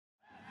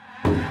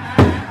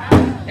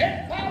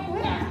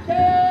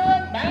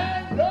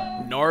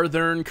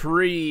Northern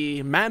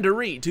Cree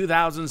Mandaree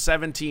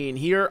 2017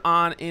 here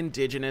on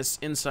Indigenous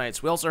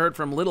Insights. We also heard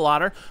from Little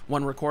Otter,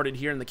 one recorded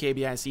here in the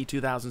KBIC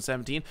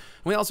 2017.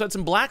 We also had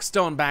some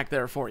Blackstone back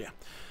there for you.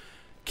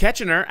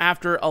 Kitchener,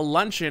 after a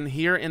luncheon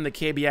here in the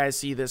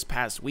KBIC this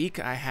past week,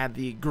 I had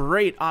the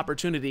great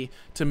opportunity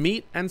to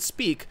meet and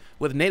speak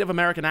with Native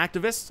American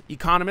activist,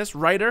 economist,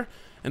 writer,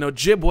 and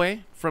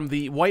Ojibwe from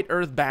the White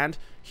Earth Band.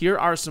 Here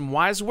are some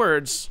wise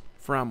words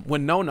from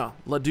Winona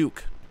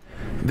LaDuke.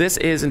 This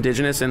is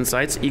Indigenous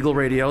Insights, Eagle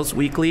Radio's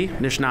weekly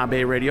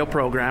Anishinaabe radio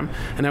program,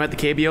 and I'm at the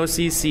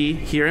KBOCC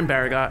here in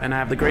Baraga, and I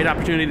have the great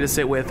opportunity to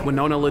sit with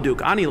Winona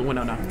LaDuke. Ani,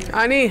 Winona.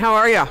 Ani, how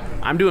are you?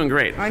 I'm doing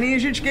great. Ani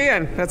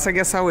Ijichgayan. That's, I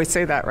guess, how we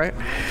say that, right?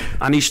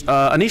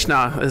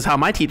 Anishna is how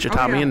my teacher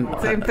taught me. And,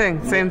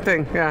 same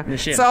thing, yeah.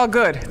 It's all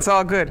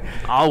good.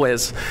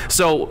 Always.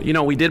 So,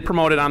 we did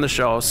promote it on the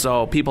show,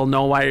 so people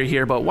know why you're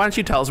here, but why don't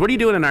you tell us, what are you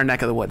doing in our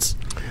neck of the woods?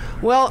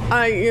 Well,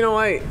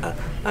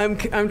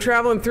 I'm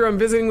traveling through. I'm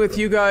visiting with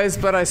you guys,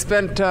 but I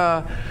spent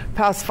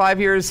past 5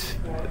 years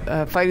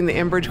fighting the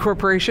Enbridge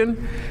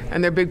Corporation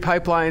and their big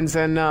pipelines.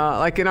 And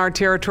like in our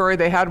territory,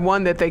 they had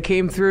one that they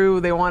came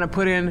through. They want to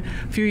put in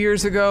a few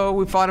years ago.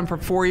 We fought them for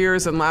 4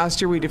 years, and last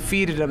year we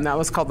defeated them. That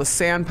was called the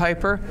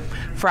Sandpiper,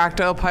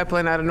 fracked oil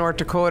pipeline out of North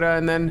Dakota.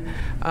 And then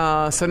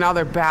so now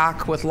they're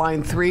back with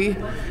Line 3.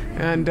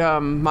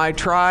 And my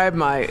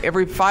tribe,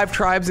 every 5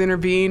 tribes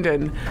intervened,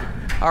 and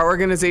our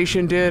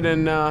organization did,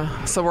 and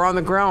so we're on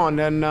the ground,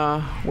 and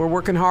we're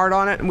working hard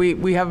on it, and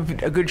we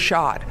have a good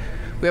shot.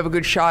 We have a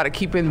good shot at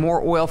keeping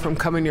more oil from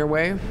coming your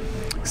way.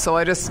 So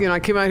I just,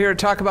 I came out here to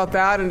talk about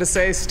that and to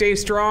say stay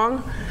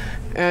strong,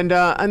 and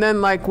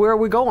then, where are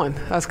we going?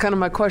 That's kind of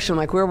my question,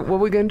 what are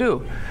we going to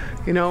do?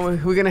 Are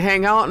we going to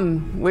hang out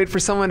and wait for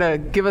someone to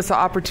give us the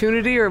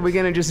opportunity, or are we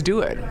going to just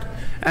do it?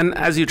 And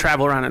as you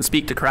travel around and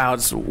speak to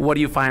crowds, what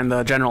do you find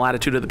the general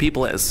attitude of the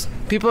people is?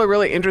 People are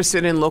really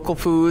interested in local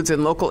foods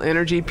and local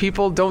energy.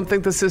 People don't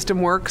think the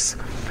system works.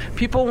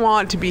 People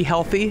want to be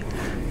healthy.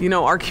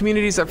 Our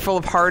communities are full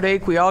of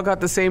heartache. We all got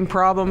the same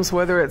problems,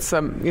 whether it's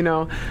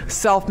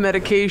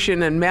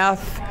self-medication and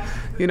meth,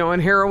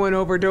 and heroin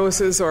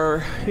overdoses,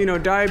 or,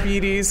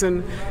 diabetes.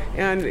 And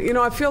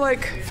I feel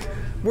like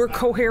we're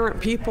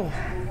coherent people.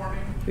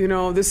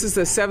 This is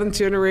the 7th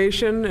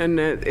generation, and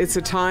it's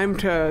a time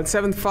to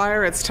 7th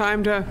fire. It's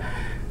time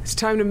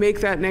to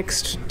make that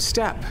next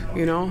step.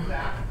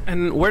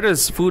 And where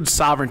does food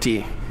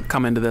sovereignty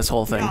come into this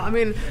whole thing?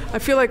 Yeah, I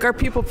feel like our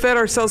people fed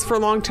ourselves for a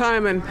long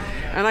time, and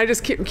I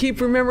just keep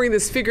remembering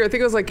this figure. I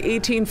think it was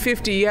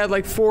 1850. You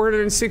had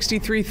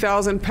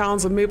 463,000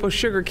 pounds of maple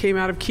sugar came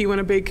out of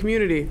Keweenaw Bay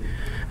community,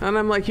 and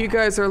I'm like, you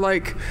guys are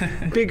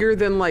bigger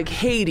than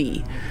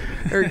Haiti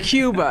or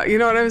Cuba. You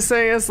know what I'm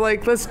saying? It's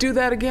let's do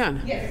that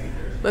again. Yes.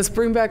 Let's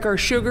bring back our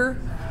sugar.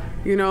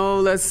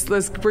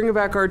 Let's bring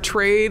back our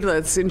trade.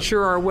 Let's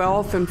ensure our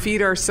wealth and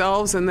feed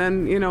ourselves, and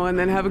then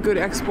have a good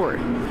export.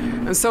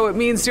 And so it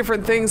means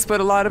different things, but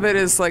a lot of it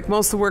is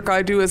most of the work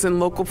I do is in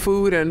local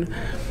food, and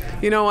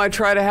I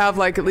try to have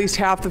at least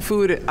half the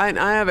food. I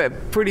have a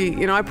pretty,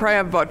 I probably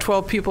have about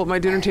 12 people at my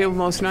dinner table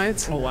most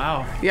nights. Oh,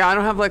 wow. Yeah, I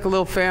don't have a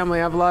little family.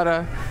 I have a lot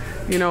of,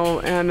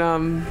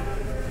 and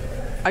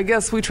I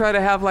guess we try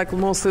to have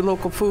mostly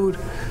local food.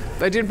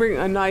 I did bring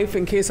a knife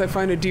in case I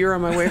find a deer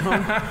on my way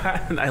home.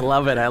 I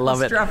love it.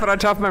 Strap it on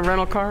top of my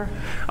rental car.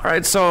 All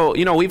right, so,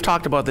 we've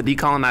talked about the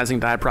Decolonizing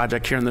Diet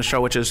Project here in the show,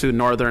 which is through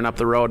Northern up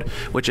the road,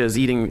 which is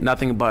eating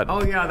nothing but...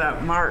 Oh, yeah,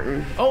 that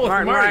Martin. Oh,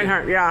 Martin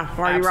Reinhardt. Yeah,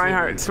 Marty Absolutely.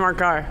 Reinhardt, smart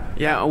guy.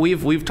 Yeah,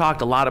 we've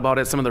talked a lot about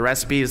it, some of the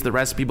recipes, the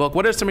recipe book.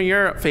 What are some of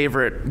your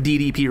favorite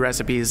DDP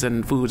recipes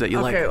and foods that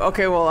you like?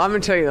 Okay, well, I'm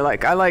going to tell you,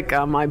 I like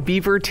my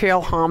beaver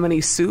tail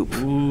hominy soup.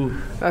 Ooh.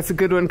 That's a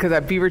good one, because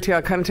that beaver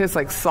tail kind of tastes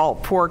like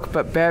salt pork,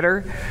 but better.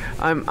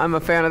 I'm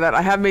a fan of that.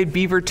 I have made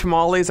beaver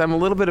tamales. I'm a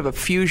little bit of a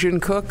fusion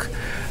cook.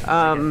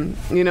 I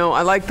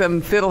like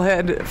them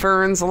fiddlehead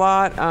ferns a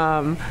lot.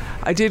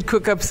 I did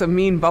cook up some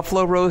mean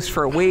buffalo roast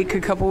for a wake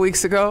a couple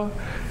weeks ago.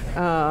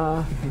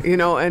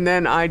 And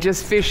then I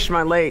just fished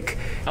my lake,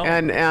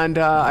 and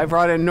I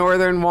brought in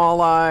northern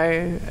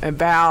walleye and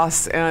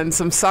bass and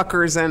some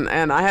suckers, and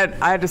I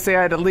had to say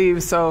I had to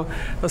leave, so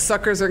the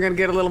suckers are going to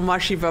get a little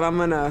mushy, but I'm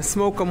going to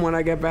smoke them when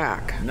I get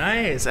back.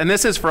 Nice. And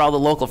this is for all the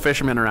local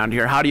fishermen around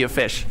here. How do you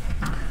fish?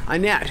 I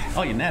net.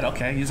 Oh, you net,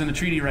 okay. Using the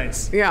treaty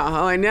rights. Yeah,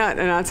 I net,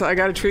 and I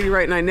got a treaty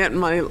right, and I net,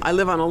 and I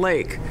live on a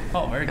lake.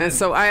 Oh, very good. And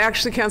so I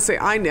actually can't say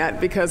I net,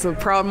 because the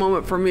proud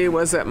moment for me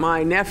was that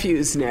my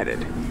nephews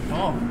netted.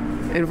 Oh.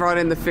 And brought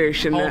in the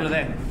fish. And how old are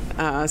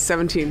they?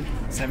 17.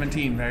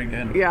 17, very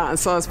good. Yeah,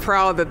 so I was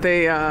proud that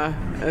they,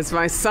 it's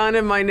my son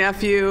and my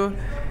nephew,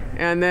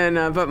 and then,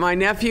 but my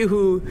nephew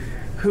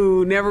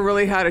who never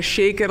really had a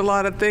shake at a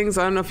lot of things.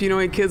 I don't know if you know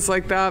any kids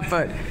like that,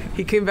 but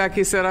he came back,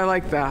 he said, I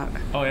like that.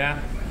 Oh,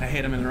 yeah? I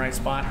hit him in the right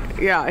spot.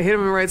 Yeah, I hit him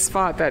in the right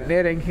spot, that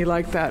knitting. He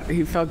liked that.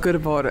 He felt good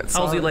about it.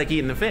 How's he like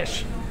eating the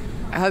fish?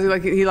 How's he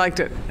like it? He liked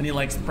it. And he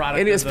likes the product.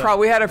 And he was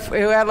we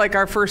had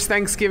our first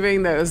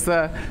Thanksgiving. That was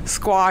the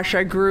squash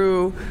I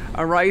grew,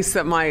 a rice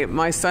that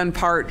my son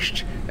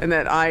parched and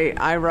that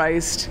I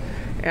riced,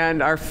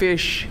 and our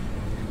fish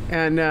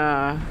and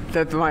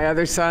that my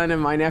other son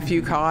and my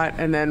nephew caught,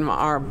 and then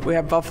we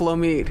have buffalo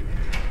meat,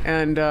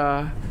 and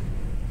I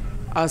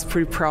was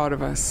pretty proud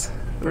of us.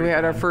 We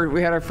had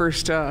our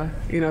first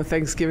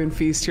Thanksgiving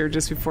feast here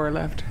just before I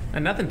left.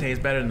 And nothing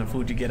tastes better than the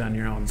food you get on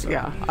your own. So.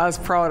 Yeah, I was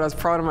proud. I was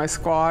proud of my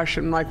squash,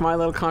 and like my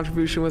little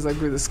contribution was I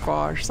grew the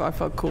squash, so I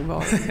felt cool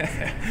about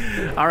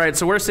it. All right,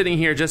 so we're sitting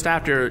here just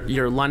after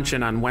your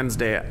luncheon on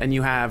Wednesday, and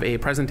you have a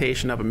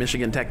presentation up at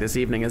Michigan Tech this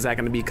evening. Is that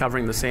going to be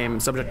covering the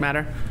same subject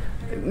matter?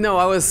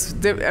 No,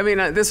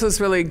 this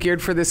was really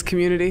geared for this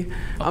community. Okay.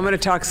 I'm going to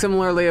talk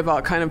similarly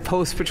about kind of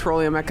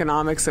post-petroleum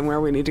economics and where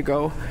we need to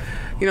go.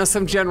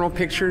 Some general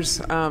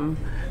pictures,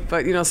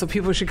 but so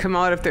people should come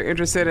out if they're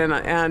interested.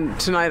 And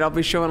tonight I'll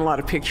be showing a lot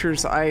of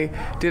pictures I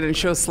didn't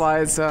show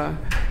slides, but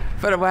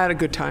I had a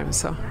good time.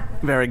 So.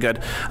 Very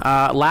good.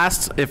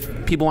 Last,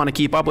 if people want to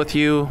keep up with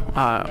you,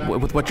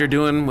 with what you're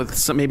doing,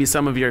 with maybe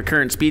some of your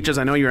current speeches,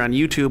 I know you're on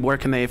YouTube. Where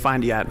can they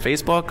find you at?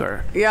 Facebook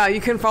or? Yeah,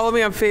 you can follow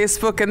me on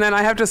Facebook. And then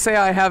I have to say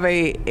I have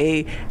a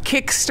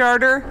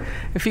Kickstarter.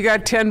 If you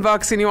got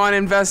 $10 and you want to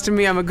invest in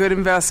me, I'm a good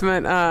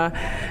investment.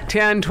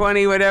 10,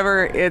 20,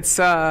 whatever. It's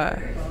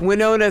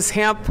Winona's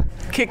Hemp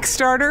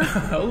Kickstarter.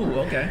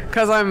 Oh, okay.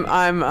 Because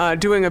I'm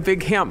doing a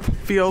big hemp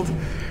field,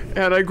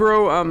 and I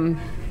grow.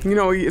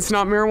 It's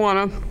not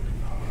marijuana.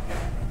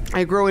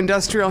 I grow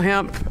industrial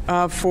hemp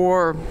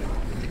for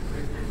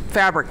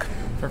fabric.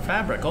 For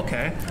fabric,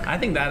 okay. I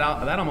think that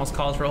almost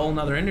calls for a whole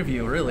nother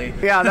interview, really.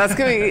 Yeah, that's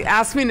going to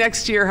ask me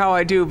next year how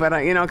I do, but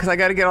because I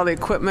got to get all the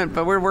equipment,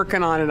 but we're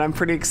working on it. I'm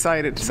pretty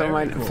excited. So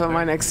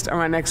my next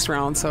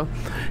round. So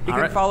you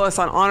can follow us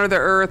on Honor the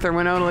Earth or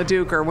Winona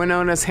LaDuke or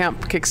Winona's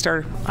Hemp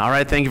Kickstarter. All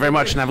right, thank you very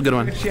much, and have a good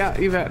one. Yeah,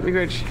 you bet. Be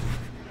good.